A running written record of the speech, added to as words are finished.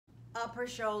Upper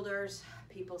shoulders,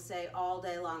 people say all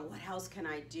day long, what else can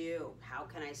I do? How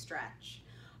can I stretch?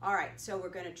 All right, so we're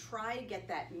gonna try to get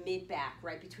that mid-back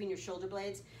right between your shoulder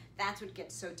blades. That's what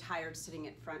gets so tired sitting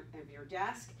in front of your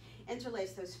desk.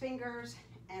 Interlace those fingers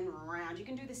and round. You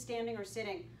can do this standing or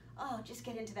sitting. Oh, just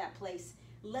get into that place.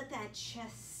 Let that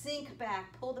chest sink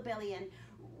back, pull the belly in,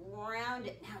 round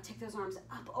it. Now take those arms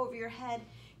up over your head.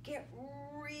 Get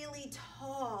really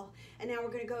tall. And now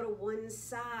we're gonna go to one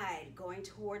side, going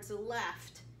towards the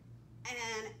left,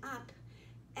 and up,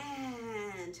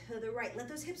 and to the right. Let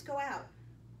those hips go out,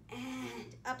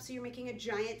 and up, so you're making a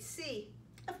giant C,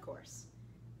 of course.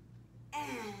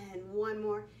 And one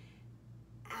more,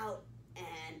 out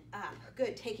and up.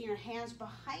 Good, taking your hands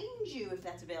behind you if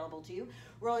that's available to you,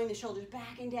 rolling the shoulders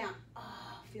back and down.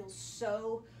 Oh, feels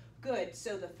so good.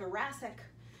 So the thoracic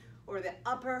or the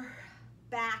upper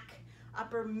back,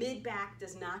 upper mid-back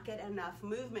does not get enough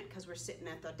movement because we're sitting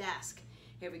at the desk.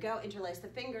 Here we go, interlace the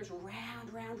fingers,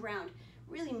 round, round, round.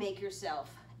 Really make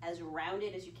yourself as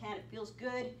rounded as you can. It feels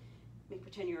good.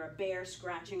 Pretend you're a bear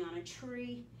scratching on a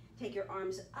tree. Take your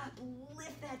arms up,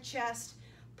 lift that chest,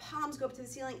 palms go up to the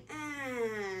ceiling,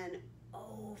 and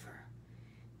over,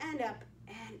 and up,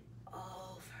 and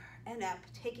over, and up.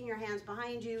 Taking your hands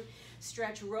behind you,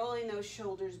 stretch, rolling those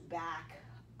shoulders back.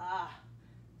 Ah,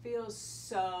 feels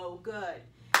so good.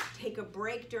 Take a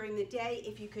break during the day.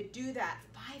 If you could do that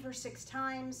 5 or 6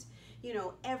 times, you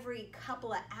know, every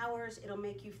couple of hours, it'll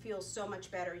make you feel so much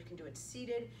better. You can do it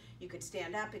seated, you could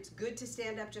stand up. It's good to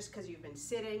stand up just because you've been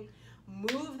sitting.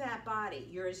 Move that body.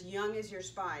 You're as young as your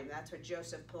spine. That's what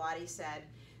Joseph Pilates said.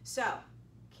 So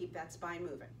keep that spine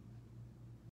moving.